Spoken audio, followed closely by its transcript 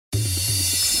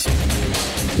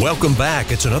Welcome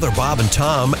back. It's another Bob and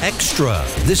Tom Extra.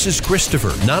 This is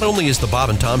Christopher. Not only is the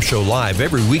Bob and Tom Show live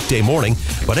every weekday morning,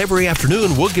 but every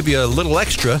afternoon we'll give you a little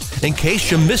extra in case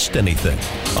you missed anything.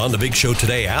 On the big show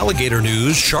today, alligator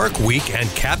news, Shark Week, and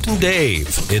Captain Dave.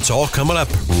 It's all coming up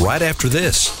right after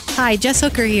this. Hi, Jess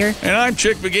Hooker here. And I'm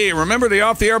Chick McGee. Remember the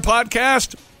Off the Air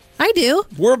podcast? I do.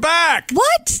 We're back.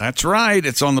 What? That's right.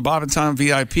 It's on the Bob and Tom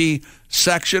VIP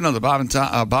section of the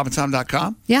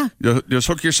bobandtom.com. Yeah. You just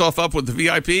hook yourself up with the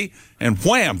VIP, and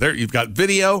wham, there you've got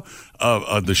video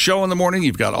of the show in the morning.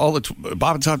 You've got all the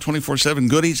Bob and Tom 24/7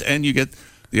 goodies, and you get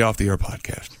the Off the Air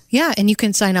podcast. Yeah, and you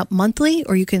can sign up monthly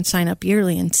or you can sign up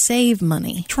yearly and save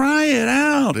money. Try it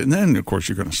out, and then of course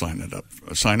you're going to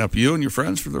sign up you and your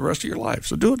friends for the rest of your life.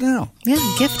 So do it now. Yeah,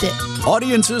 gift it.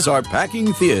 Audiences are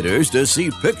packing theaters to see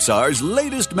Pixar's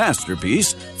latest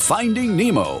masterpiece, Finding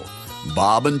Nemo.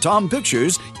 Bob and Tom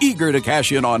Pictures, eager to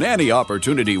cash in on any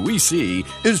opportunity we see,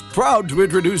 is proud to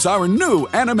introduce our new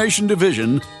animation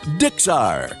division,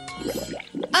 Dixar.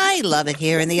 I love it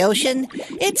here in the ocean.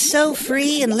 It's so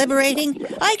free and liberating.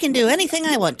 I can do anything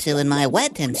I want to in my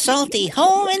wet and salty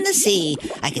home in the sea.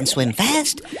 I can swim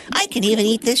fast. I can even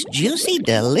eat this juicy,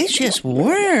 delicious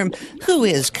worm who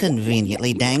is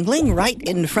conveniently dangling right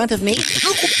in front of me.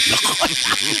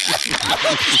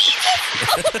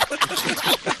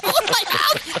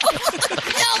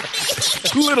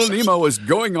 Little Nemo is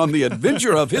going on the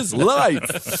adventure of his life.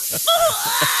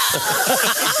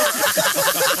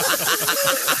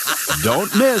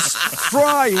 Don't miss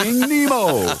Frying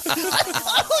Nemo. Oh,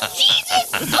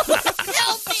 Jesus!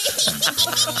 Help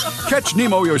me! Catch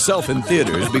Nemo yourself in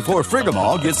theaters before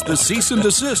Frigamall gets the cease and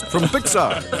desist from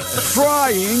Pixar.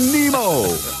 Frying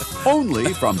Nemo.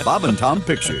 Only from Bob and Tom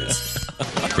Pictures.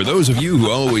 For those of you who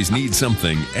always need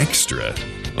something extra,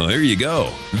 well, here you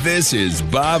go. This is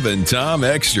Bob and Tom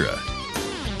Extra.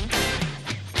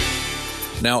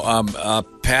 Now,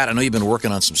 Pat, I know you've been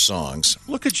working on some songs.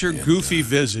 Look at your goofy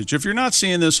visage. If you're not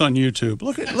seeing this on YouTube,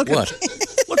 look at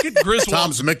Griswold.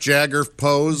 Tom's Mick Jagger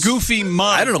pose. Goofy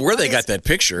mug. I don't know where they got that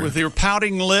picture. With your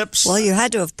pouting lips. Well, you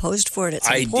had to have posed for it at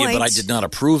some point. I did, but I did not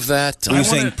approve that. Were you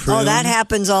saying prune? Oh, that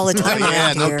happens all the time.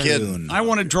 Yeah, no here. kidding. I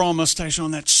want to draw a mustache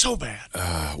on that so bad.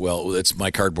 Well, it's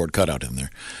my cardboard cutout in there.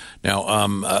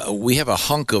 Now, we have a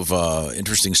hunk of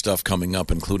interesting stuff coming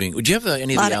up, including. Do you have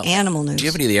any a lot of animal news? Do you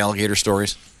have any of the alligator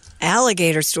stories?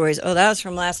 Alligator stories. Oh, that was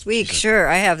from last week. Sure,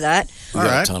 I have that. We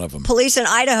got a ton of them. Police in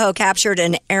Idaho captured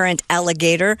an errant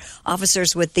alligator.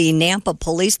 Officers with the Nampa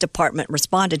Police Department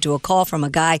responded to a call from a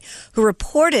guy who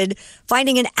reported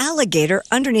finding an alligator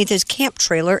underneath his camp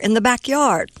trailer in the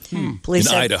backyard. Police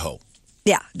in Idaho.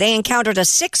 Yeah, they encountered a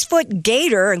 6-foot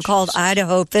gator and called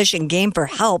Idaho Fish and Game for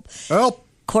help. Help.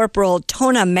 Corporal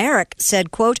Tona Merrick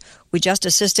said, quote, "We just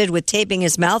assisted with taping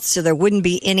his mouth so there wouldn't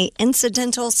be any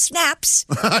incidental snaps."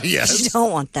 Yes. You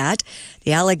don't want that.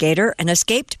 The alligator, an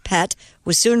escaped pet,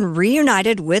 was soon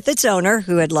reunited with its owner,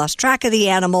 who had lost track of the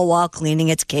animal while cleaning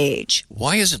its cage.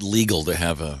 Why is it legal to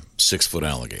have a 6-foot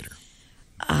alligator?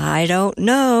 I don't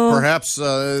know. Perhaps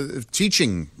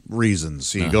teaching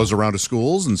reasons. He goes around to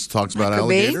schools and talks about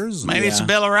alligators. Maybe it's a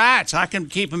Bill of Rights. I can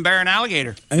keep and bear an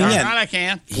alligator. I mean, yeah. Right, I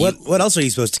can. What else are you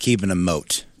supposed to keep in a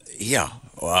moat? Yeah,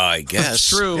 well, I guess. That's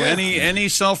true. Yeah. Any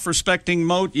self-respecting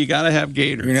moat, you got to have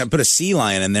gators. You're going to put a sea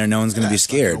lion in there, no one's going to be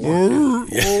scared.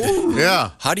 Yeah.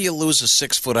 How do you lose a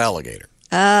 6-foot alligator?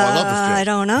 I love this joke. I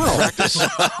don't know.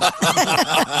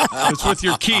 It's with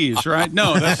your keys, right?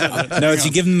 No, that's it. No, it's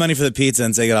you give them money for the pizza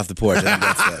and say get off the porch. I think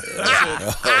that's it.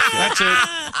 That's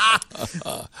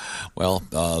it. Well,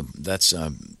 that's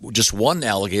just one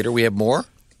alligator. We have more?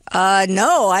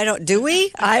 No, I don't. Do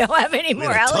we? I don't have any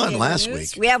more had a ton alligator last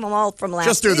news. week. We have them all from last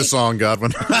Just do week. the song,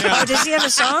 Godwin. Oh, does he have a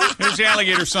song? Here's the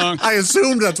alligator song. I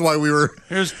assumed that's why we were.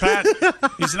 Here's Pat.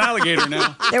 He's an alligator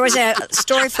now. There was a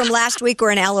story from last week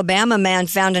where an Alabama man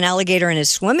found an alligator in his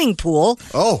swimming pool.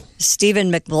 Oh.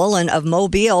 Stephen McMullen of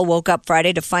Mobile woke up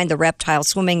Friday to find the reptile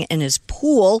swimming in his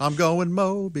pool. I'm going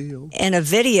Mobile. In a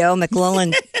video,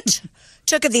 McMullen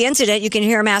took of the incident. You can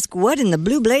hear him ask, "What in the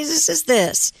blue blazes is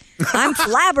this? I'm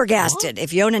flabbergasted.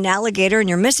 If you own an alligator and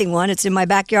you're missing one, it's in my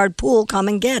backyard pool. Come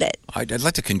and get it." I'd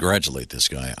like to congratulate this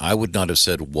guy. I would not have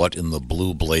said, "What in the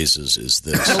blue blazes is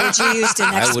this?" So would you use an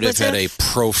I would have had a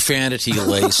expletive? profanity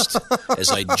laced as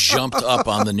I jumped up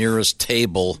on the nearest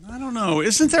table. I don't know.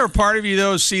 Isn't there a part of you,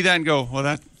 though, see that and go,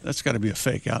 well, that's got to be a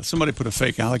fake alligator. Somebody put a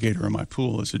fake alligator in my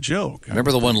pool as a joke.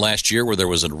 Remember the one last year where there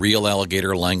was a real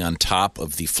alligator lying on top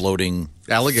of the floating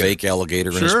fake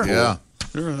alligator in his pool? Yeah.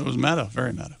 Sure, that was meta.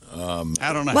 Very meta.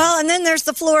 I don't know. Well, and then there's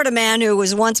the Florida man who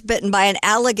was once bitten by an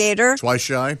alligator. Twice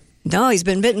shy. No, he's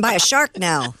been bitten by a shark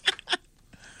now.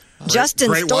 Justin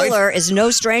Great Stoller White? is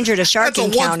no stranger to shark That's a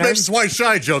once bitten, encounters. twice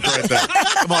shy joke right there.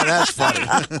 Come on, that's funny.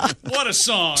 What a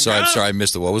song. Sorry, I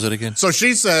missed it. What was it again? So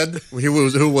she said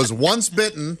who was once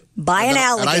bitten By an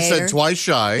alligator. and I said twice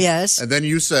shy. Yes. And then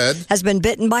you said, Has been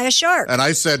bitten by a shark. and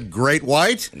I said great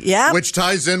white. Yep. Which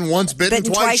ties in once bitten,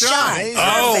 twice shy.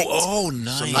 Perfect. Oh,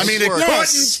 nice. I mean, it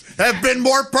Yes. couldn't have been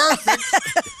more perfect.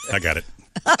 I got it.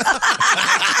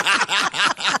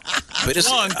 But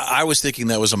I was thinking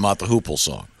that was a Mott the Hoople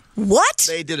song. What?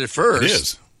 They did it first. It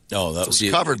is. No, that was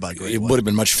covered by Great It White. would have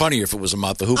been much funnier if it was a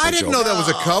Mott the Hoople I didn't know that was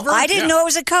a cover. I didn't know it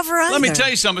was a cover either. Let me tell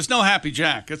you something. It's no Happy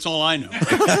Jack. That's all I know.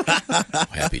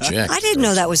 Happy Jack. I didn't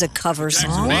know that was a cover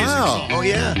song. Wow. Oh,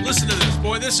 yeah. Listen to this,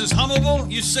 boy. This is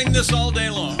hummable. You sing this all day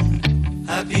long.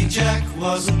 Happy Jack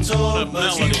wasn't told,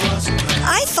 but he wasn't.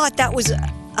 I thought that was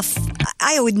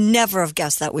I would never have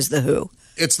guessed that was The Who.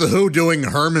 It's the Who doing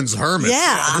Herman's Hermit.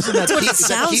 Yeah, that's what it Is that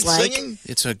sounds Keith like. singing?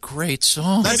 It's a great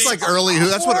song. That's like early Who.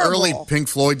 That's what early Horrible. Pink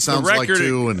Floyd sounds like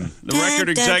too. And The record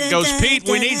exec goes, Pete,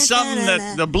 we need something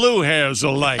that the blue hairs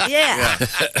will like. Yeah.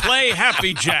 Play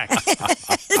Happy Jack.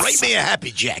 Write me a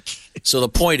Happy Jack. So the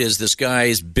point is, this guy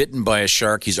is bitten by a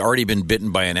shark. He's already been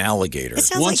bitten by an alligator. It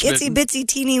sounds Once like Itsy bitten. Bitsy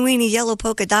Teeny Weeny Yellow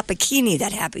Polka Dot Bikini,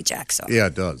 that Happy Jack song. yeah,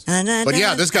 it does. But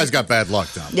yeah, this guy's got bad luck,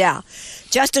 Tom. Yeah.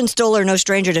 Justin Stoller, no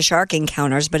stranger to shark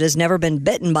encounters, but has never been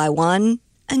bitten by one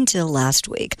until last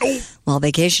week. While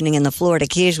vacationing in the Florida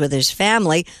Keys with his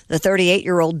family, the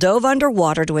 38-year-old dove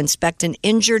underwater to inspect an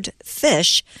injured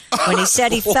fish when he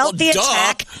said he felt the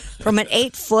attack from an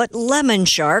 8-foot lemon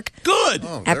shark. Good.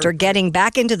 After getting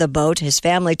back into the boat, his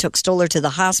family took Stoller to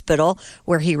the hospital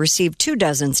where he received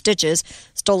 24 stitches.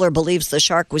 Stoller believes the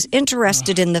shark was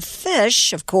interested in the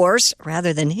fish, of course,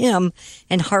 rather than him,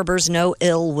 and harbors no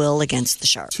ill will against the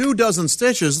shark. 24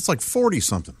 stitches. It's like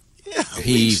 40-something.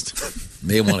 He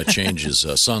may want to change his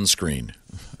sunscreen,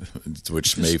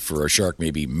 which may for a shark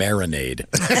maybe marinade.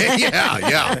 yeah.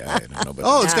 I don't know, but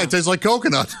Oh, this guy tastes like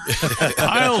coconut.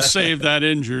 I'll save that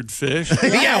injured fish.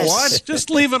 Yeah, what? Just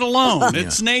leave it alone.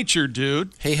 It's nature,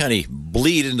 dude. hey, honey,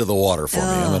 bleed into the water for me.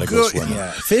 I'm going to go good. swimming.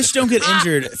 Yeah. Fish don't get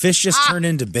injured. Fish just turn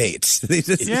into bait. They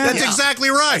just, That's exactly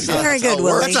right. Very good,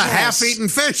 Willie. That's a Yes. half-eaten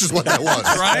fish is what that was.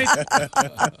 Right?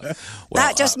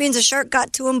 That just means a shark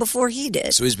got to him before he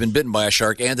did. So he's been bitten by a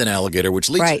shark and an alligator, which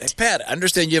leads Right. Hey, Pat, I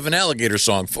understand you have an alligator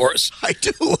song for us. I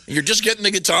do. You're just getting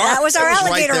the guitar? That was our It was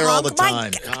alligator right there all honk. the My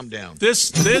time. God. Calm down.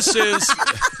 This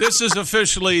is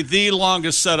officially the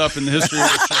longest setup in the history of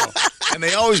the show. And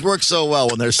they always work so well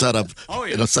when they're set up Oh,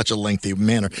 yeah. in such a lengthy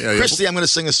manner. Christy, I'm going to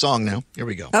sing a song now. Here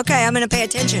we go. Okay, I'm going to pay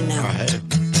attention now.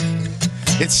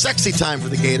 It's sexy time for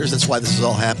the Gators. That's why this is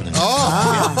all happening.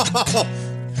 Oh.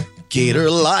 Gator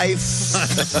life.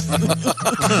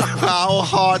 How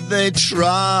hard they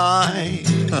try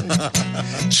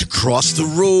to cross the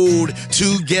road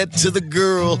to get to the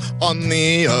girl on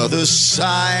the other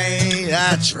side.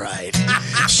 That's right.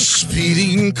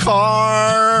 Speeding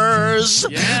cars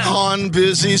on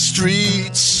busy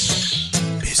streets.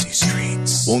 Busy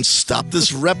streets. Won't stop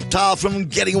this reptile from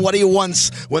getting what he wants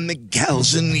when the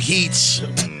gal's in heat.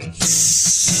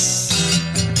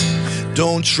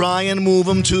 Don't try and move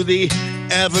him to the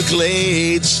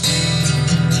Everglades.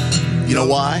 You know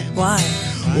why? Why?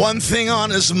 One thing on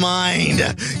his mind.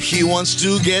 He wants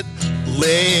to get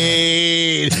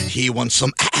laid. He wants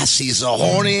some ass. He's a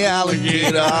horny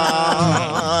alligator.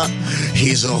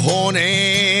 He's a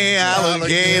horny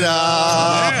alligator.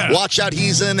 Watch out,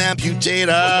 he's an amputator.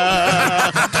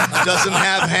 Doesn't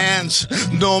have hands,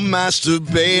 no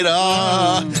masturbator.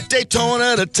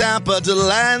 Daytona to Tampa to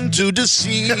land to the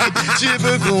sea.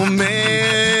 Typical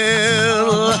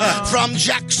male. From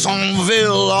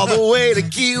Jacksonville all the way to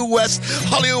Key West.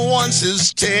 All he wants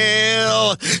his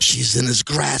tail. She's in his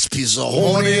grasp, he's a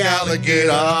horny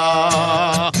alligator.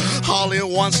 All he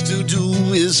wants to do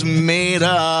is mate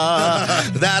her.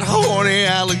 That horny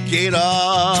alligator.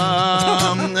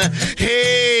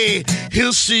 Hey,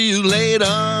 he'll see you later.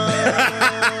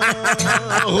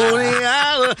 Horny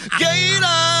alligator.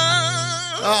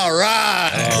 All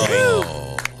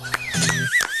right.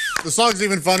 The song's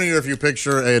even funnier if you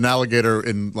picture an alligator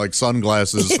in like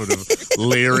sunglasses, sort of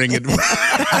leering at.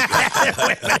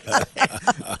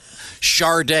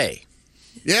 Charday.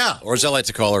 Yeah. Or as I like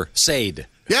to call her, Sade.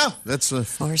 Yeah, that's a.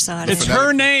 It's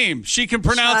her name. She can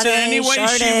pronounce it any way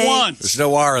she wants. There's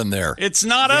no R in there. It's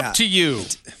not up to you.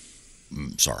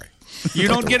 Sorry. You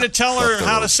don't get to tell her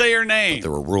how to say her name.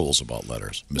 There were rules about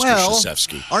letters, Mr. Well,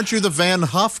 Krzyzewski. aren't you the Van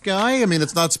Huff guy? I mean,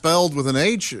 it's not spelled with an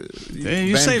H.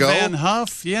 You say Gogh? Van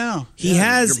Huff, yeah. He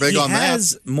has You're big on that.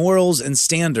 morals and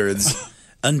standards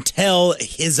until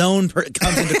his own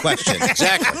comes into question.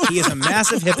 Exactly. He is a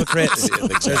massive hypocrite.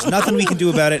 There's nothing we can do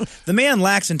about it. The man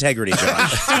lacks integrity,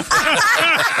 Josh.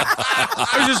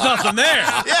 There's just nothing there.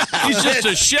 He's just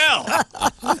a shell.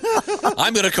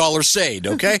 I'm going to call her Sade,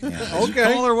 okay?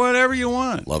 Okay. Call her whatever you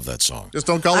want. Love that song. Just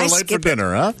don't call her late for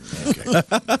dinner, huh?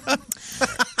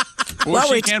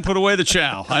 Well, she can't put away the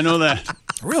chow. I know that.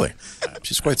 Really?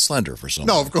 She's quite slender for some.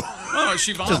 No, of course. Oh,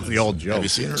 she vomits. Just the old joke. Have you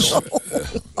seen her?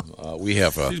 We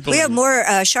have more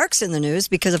sharks in the news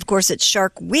because, of course, it's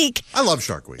Shark Week. I love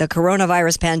Shark Week. The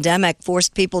coronavirus pandemic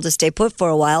forced people to stay put for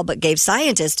a while, but gave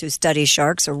scientists who study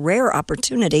sharks a rare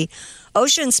opportunity.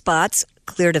 Ocean spots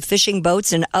cleared of fishing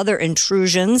boats and other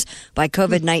intrusions by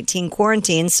COVID-19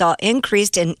 quarantine saw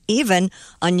increased and even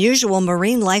unusual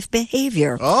marine life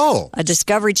behavior. A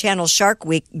Discovery Channel Shark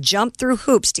Week jumped through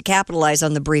hoops to capitalize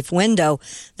on the brief window.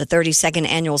 The 32nd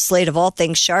annual slate of all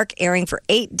things shark airing for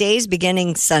 8 days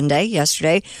beginning Sunday,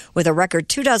 yesterday, with a record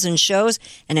 24 shows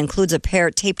and includes a pair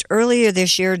taped earlier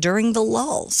this year during the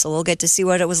lull. So we'll get to see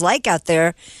what it was like out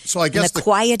there So I guess in the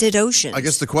quieted ocean. I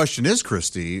guess the question is,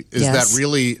 Christy, is Yes. that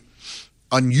really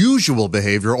unusual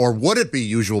behavior, or would it be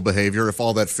usual behavior if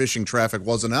all that fishing traffic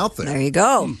wasn't out there? There you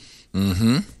go.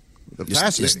 Mm-hmm.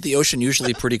 Fascinating. Isn't the ocean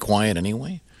usually pretty quiet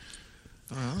anyway?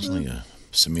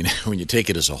 When you take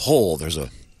it as a whole, there's a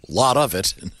lot of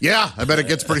it. Yeah, I bet it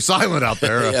gets pretty silent out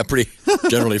there. Yeah,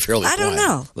 generally fairly quiet. I don't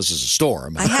know. This is a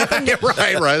storm. I happen to,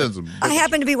 right. I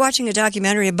happened to be watching a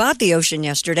documentary about the ocean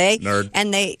yesterday. Nerd.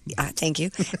 And they, thank you.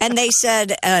 And they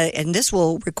said, and this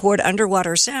will record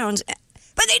underwater sounds,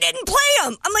 but they didn't play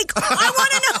them. I'm like, I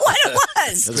want to know what it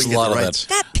was. There's a lot of that.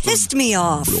 That pissed me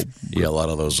off. Yeah, a lot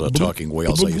of those talking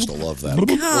whales. I used to love that.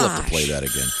 We'll have to play that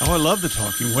again. Oh, I love the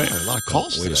talking whale. A lot of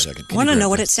calls. Wait a second. I want to know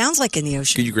what it sounds like in the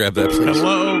ocean. Can you grab that, please?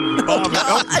 Hello, Bob.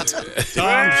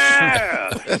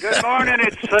 Yeah. Good morning.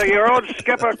 It's your old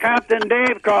skipper, Captain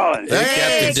Dave, calling. Hey,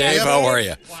 Captain Dave. How are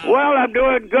you? Well, I'm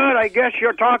doing good. I guess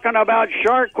you're talking about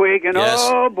Shark Week, and Yes.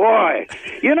 oh boy,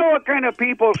 you know what kind of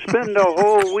people spend the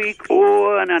whole week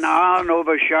oohing and on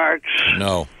over sharks?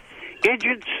 No.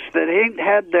 Idiots that ain't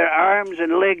had their arms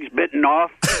and legs bitten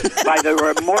off by the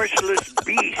remorseless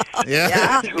beast. Yeah,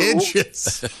 That's who.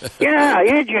 idiots. Yeah,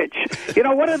 idiots. You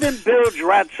know, what do them bilge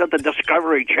rats at the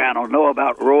Discovery Channel know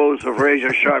about rows of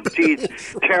razor-sharp teeth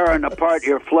tearing apart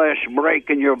your flesh,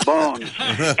 breaking your bones,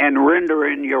 and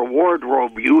rendering your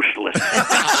wardrobe useless?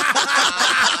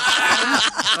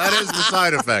 That is the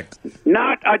side effect.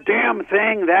 Not a damn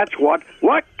thing, that's what.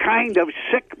 What kind of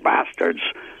sick bastards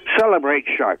celebrate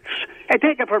sharks? Hey,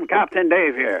 take it from Captain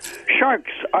Dave here.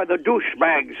 Sharks are the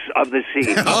douchebags of the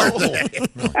sea.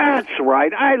 That's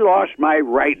right. I lost my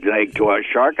right leg to a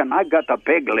shark, and I got the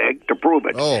pig leg to prove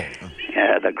it.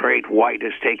 Yeah, the great white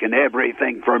has taken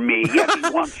everything from me, yet he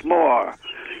wants more.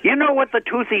 You know what the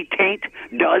toothy taint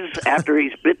does after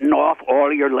he's bitten off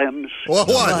all your limbs?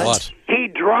 What? He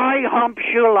dry humps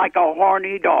you like a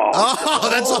horny dog. Oh,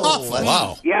 that's awful.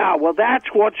 Wow. Yeah, well, that's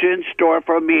what's in store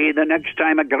for me the next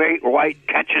time a great white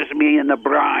catches me in the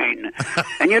brine.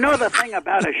 And you know the thing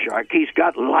about a shark? He's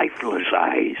got lifeless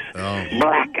eyes.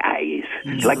 Black eyes,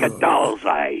 like a doll's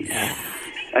eyes.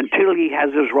 Until he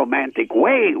has his romantic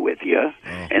way with you.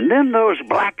 And then those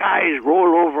black eyes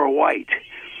roll over white.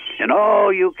 And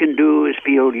all you can do is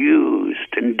feel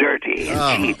used and dirty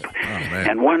and cheap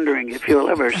and wondering if you'll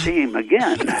ever see him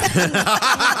again.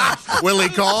 Will he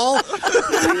call?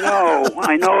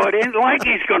 I know. It ain't like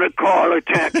he's going to call or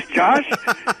text, Josh.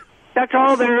 That's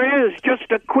all there is.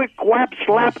 Just a quick whap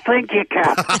slap thank you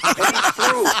cap. And he's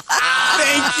through.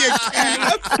 Thank you,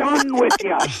 Cap. He's done with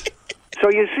you. So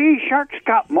you see, sharks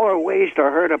got more ways to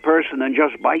hurt a person than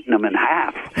just biting them in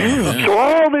half. So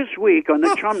all this week on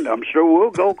the Chum Dumpster,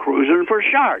 we'll go cruising for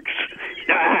sharks.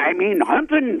 I mean,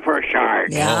 hunting for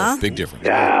sharks. Yeah. Big difference.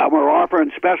 Yeah, we're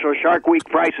offering special Shark Week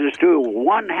prices, too.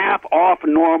 1/2 off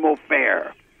normal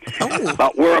fare.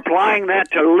 But we're applying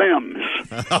that to limbs.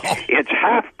 It's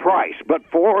half price, but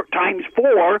 4 times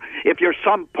 4 if you're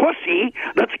some pussy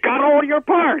that's got all your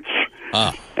parts.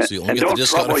 So you only And get the don't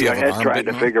discount trouble if you your have an head arm trying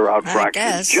bitten to off? figure out I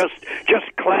fractions. guess.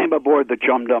 Just climb aboard the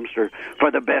Chum Dumpster for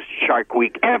the best Shark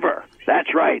Week ever.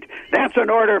 That's right. That's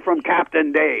an order from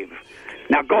Captain Dave.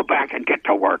 Now go back and get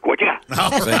to work, would you?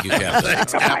 Thank you,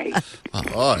 Captain. Bye.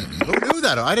 Oh, who knew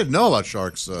that? I didn't know about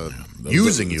sharks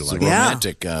using you like that.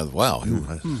 Romantic. Wow.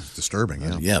 Disturbing,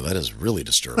 yeah. Yeah, that is really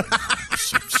disturbing. I'm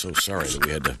so sorry that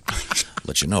we had to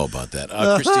let you know about that.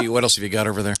 Christy, what else have you got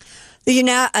over there? The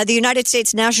United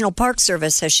States National Park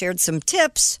Service has shared some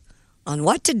tips on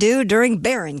what to do during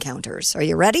bear encounters. Are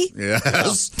you ready?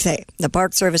 Yes. Okay. The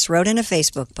Park Service wrote in a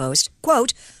Facebook post,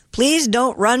 quote, Please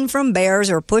don't run from bears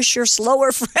or push your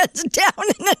slower friends down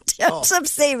in attempts of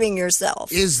saving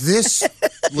yourself. Is this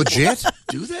legit?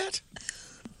 Do that?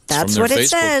 That's what it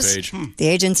says. The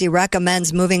agency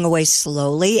recommends moving away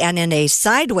slowly and in a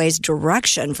sideways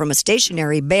direction from a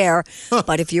stationary bear.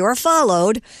 But if you are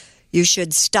followed, you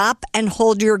should stop and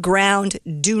hold your ground.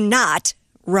 Do not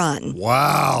run.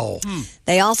 Wow.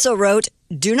 They also wrote,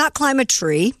 do not climb a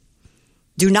tree.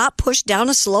 Do not push down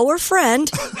a slower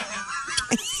friend.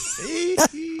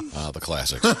 The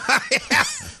classics.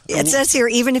 It says here,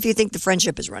 even if you think the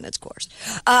friendship has run its course.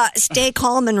 Stay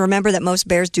calm and remember that most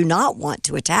bears do not want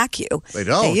to attack you. They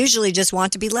don't. They usually just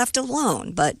want to be left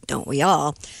alone, but don't we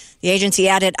all? The agency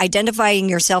added, identifying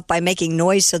yourself by making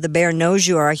noise so the bear knows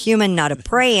you are a human, not a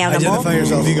prey animal. Identify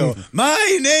yourself. You go,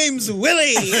 my name's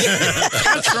Willie.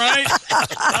 That's right.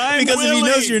 Because if he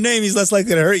knows your name, he's less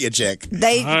likely to hurt you, chick.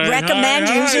 They recommend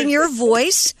using your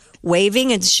voice.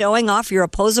 Waving and showing off your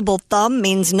opposable thumb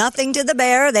means nothing to the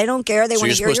bear. They don't care. They want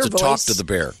to hear your voice. So you're supposed to talk to the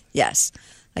bear. Yes.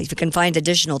 You can find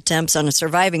additional tips on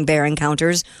surviving bear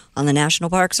encounters on the National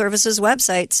Park Service's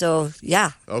website. So,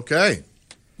 yeah. Okay.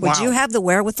 Would you have the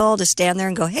wherewithal to stand there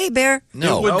and go, hey, bear?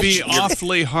 No. It would be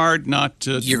awfully hard not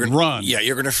to run. Yeah,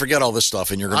 you're going to forget all this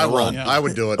stuff, and you're going to run. I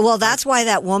would do it. Well, that's why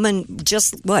that woman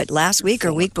just, last week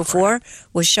or week before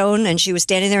was shown, and she was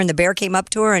standing there, and the bear came up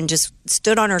to her and just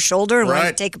stood on her shoulder and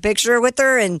wanted to take a picture with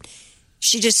her, and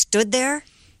she just stood there,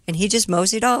 and he just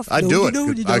moseyed off. I'd do it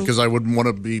because I wouldn't want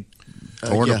to be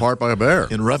torn apart by a bear.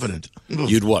 In Revenant.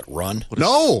 You'd what, run?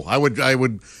 No, I would, I'd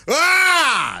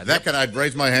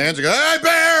raise my hands and go, hey,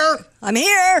 bear! I'm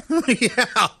here!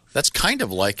 Yeah. That's kind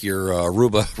of like your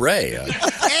Aruba Ray.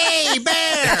 Hey,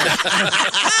 bear!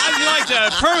 I'd like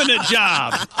a permanent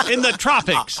job in the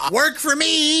tropics. Work for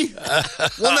me.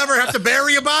 We'll never have to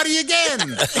bury a body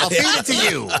again. I'll feed it to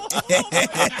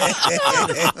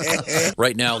you.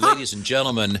 Right now, ladies and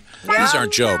gentlemen, these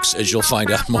aren't jokes, as you'll find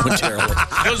out momentarily.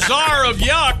 The czar of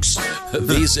yucks.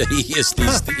 He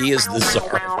is the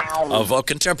czar of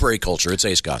contemporary culture. It's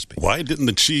Ace Cosby. Why didn't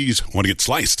the cheese want to get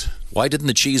sliced? Why didn't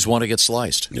the cheese want to get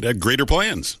sliced? It had greater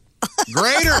plans.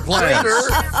 Greater plans.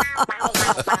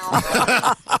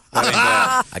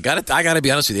 I got to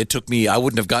be honest with you. It took me. I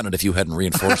wouldn't have gotten it if you hadn't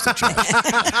reinforced it, Josh.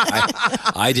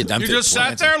 I did. You just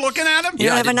sat there looking at him? You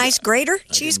have a nice grater?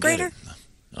 Cheese grater?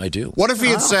 I do. What if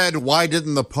he had said, why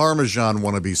didn't the Parmesan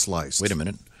want to be sliced? Wait a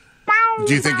minute.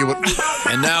 Do you think you would?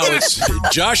 And now it's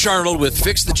Josh Arnold with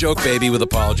Fix the Joke Baby with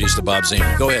apologies to Bob Zane.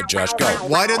 Go ahead, Josh. Go.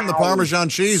 Why didn't the Parmesan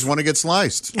cheese want to get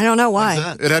sliced? I don't know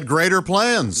why. It had greater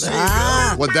plans.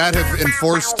 Would that have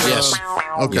enforced? Yes.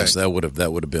 Okay. Yes, that would have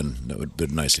been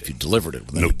nice if you delivered it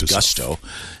with that gusto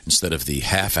instead of the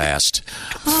half-assed,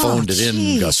 phoned it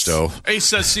in gusto. Ace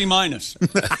says C-. What do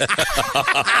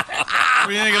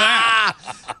you think of that?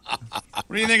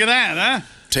 What do you think of that, huh?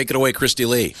 Take it away, Christy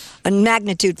Lee. A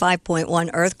magnitude 5.1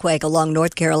 earthquake along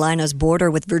North Carolina's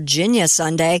border with Virginia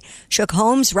Sunday shook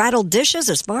homes, rattled dishes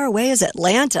as far away as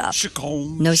Atlanta.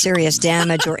 No serious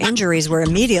damage or injuries were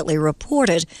immediately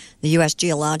reported. The U.S.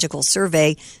 Geological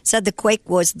Survey said the quake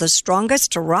was the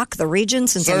strongest to rock the region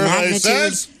since a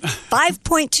magnitude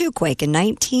 5.2 quake in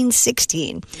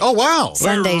 1916. Oh, wow.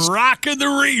 We're rocking the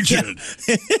region.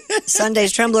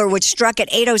 Sunday's trembler, which struck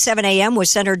at 8:07 a.m., was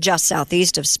centered just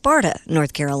southeast of Sparta,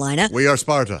 North Carolina. We are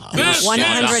Sparta.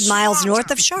 100 miles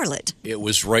north of Charlotte. It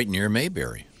was right near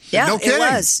Mayberry. Yeah, no kidding. It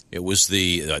was. It was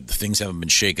the things haven't been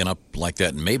shaken up like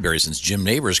that in Mayberry since Jim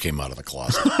Neighbors came out of the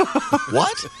closet.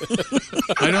 What?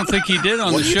 I don't think he did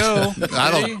on the show.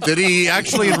 Did he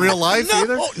actually in real life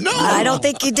either? No. I don't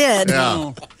think he did. Yeah.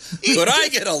 No. Could I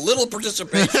get a little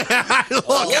participation?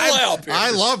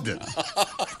 I loved it.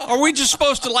 Are we just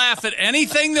supposed to laugh at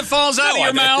anything that falls out of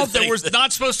your mouth that we're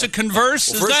not supposed to converse?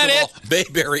 Is First that of it? all,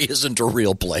 Mayberry isn't a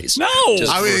real place. No.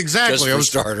 Exactly. Just for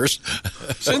starters.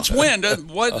 Since when?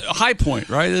 What High Point,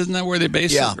 right? Isn't that where they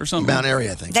base it or something? Mount Airy,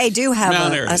 I think. They do have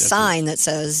Mount Airy, a sign that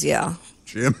says,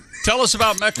 Jim. Tell us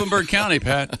about Mecklenburg County,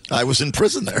 Pat. I was in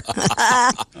prison there.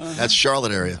 That's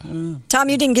Charlotte area. Tom,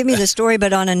 you didn't give me the story,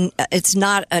 but it's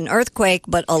not an earthquake,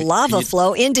 but a lava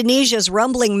flow. Indonesia's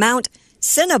rumbling Mount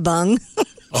Sinabung.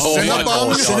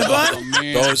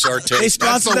 Cinnabon? Those are They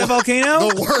sponsored that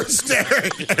volcano? The worst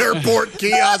airport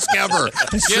kiosk ever.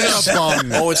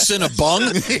 Cinnabon. Oh, it's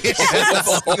Cinnabung?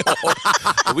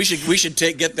 We should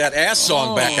get that ass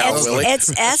song back out, Willie. It's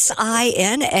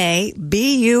Sinabung.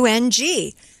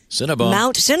 Cinnabon.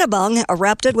 Mount Cinnabon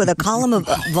erupted with a column of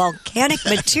volcanic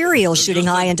material shooting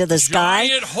high into the sky.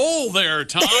 Giant hole there,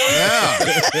 Tom. Yeah.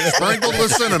 Sprinkled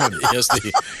with cinnamon. Yes,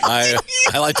 I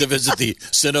like to visit the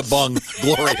Cinnabon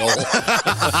glory hole.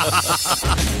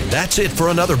 That's it for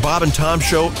another Bob and Tom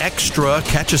Show Extra.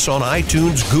 Catch us on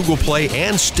iTunes, Google Play,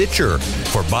 and Stitcher.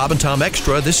 For Bob and Tom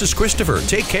Extra, this is Christopher.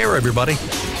 Take care, everybody.